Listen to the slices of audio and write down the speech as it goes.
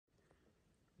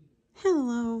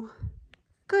Hello,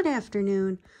 good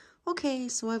afternoon. Okay,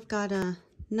 so I've got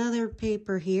another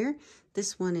paper here.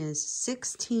 This one is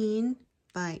 16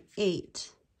 by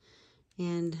 8.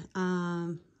 And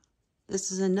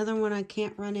this is another one I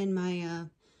can't run in my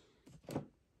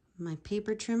my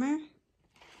paper trimmer.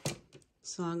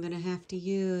 So I'm going to have to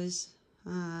use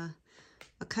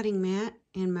a cutting mat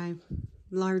and my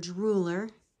large ruler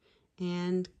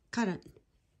and cut it.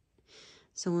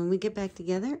 So when we get back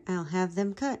together, I'll have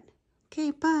them cut.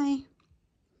 Okay, bye.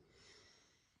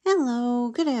 Hello,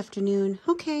 good afternoon.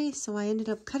 Okay, so I ended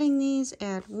up cutting these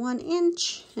at 1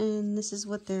 inch, and this is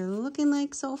what they're looking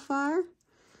like so far.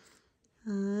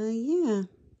 Yeah,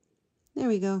 there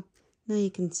we go. Now you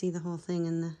can see the whole thing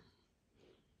in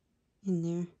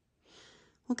there.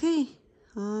 Okay,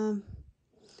 I'm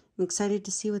excited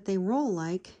to see what they roll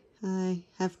like. I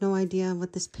have no idea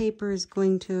what this paper is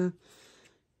going to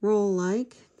roll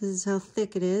like. This is how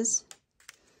thick it is.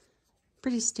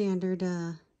 Pretty standard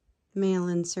mail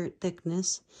insert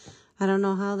thickness. I don't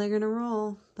know how they're going to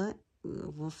roll, but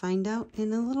we'll find out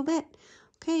in a little bit.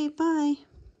 Okay, bye.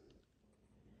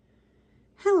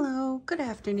 Hello, good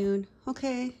afternoon.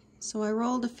 Okay, so I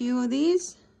rolled a few of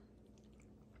these,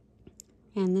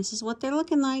 and this is what they're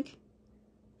looking like.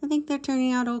 I think they're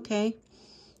turning out okay.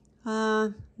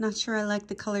 Not sure I like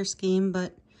the color scheme,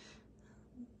 but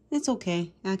it's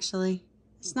okay, actually.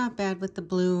 It's not bad with the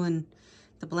blue and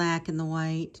the black and the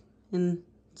white and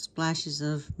splashes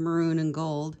of maroon and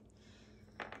gold.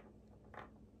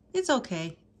 It's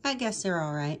okay. I guess they're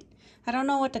all right. I don't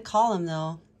know what to call them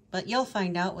though, but you'll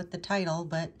find out with the title.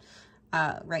 But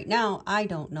right now, I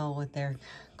don't know what they're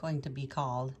going to be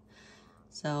called.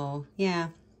 So yeah.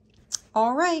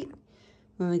 All right.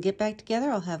 When we get back together,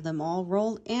 I'll have them all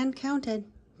rolled and counted.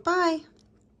 Bye.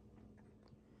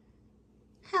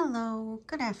 Hello,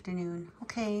 good afternoon.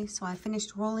 Okay, so I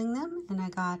finished rolling them and I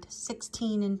got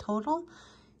 16 in total,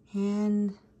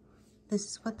 and this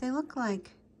is what they look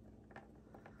like.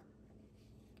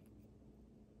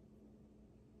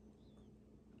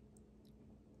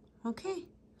 Okay.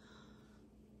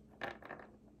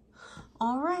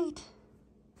 All right.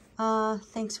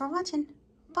 Thanks for watching.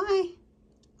 Bye.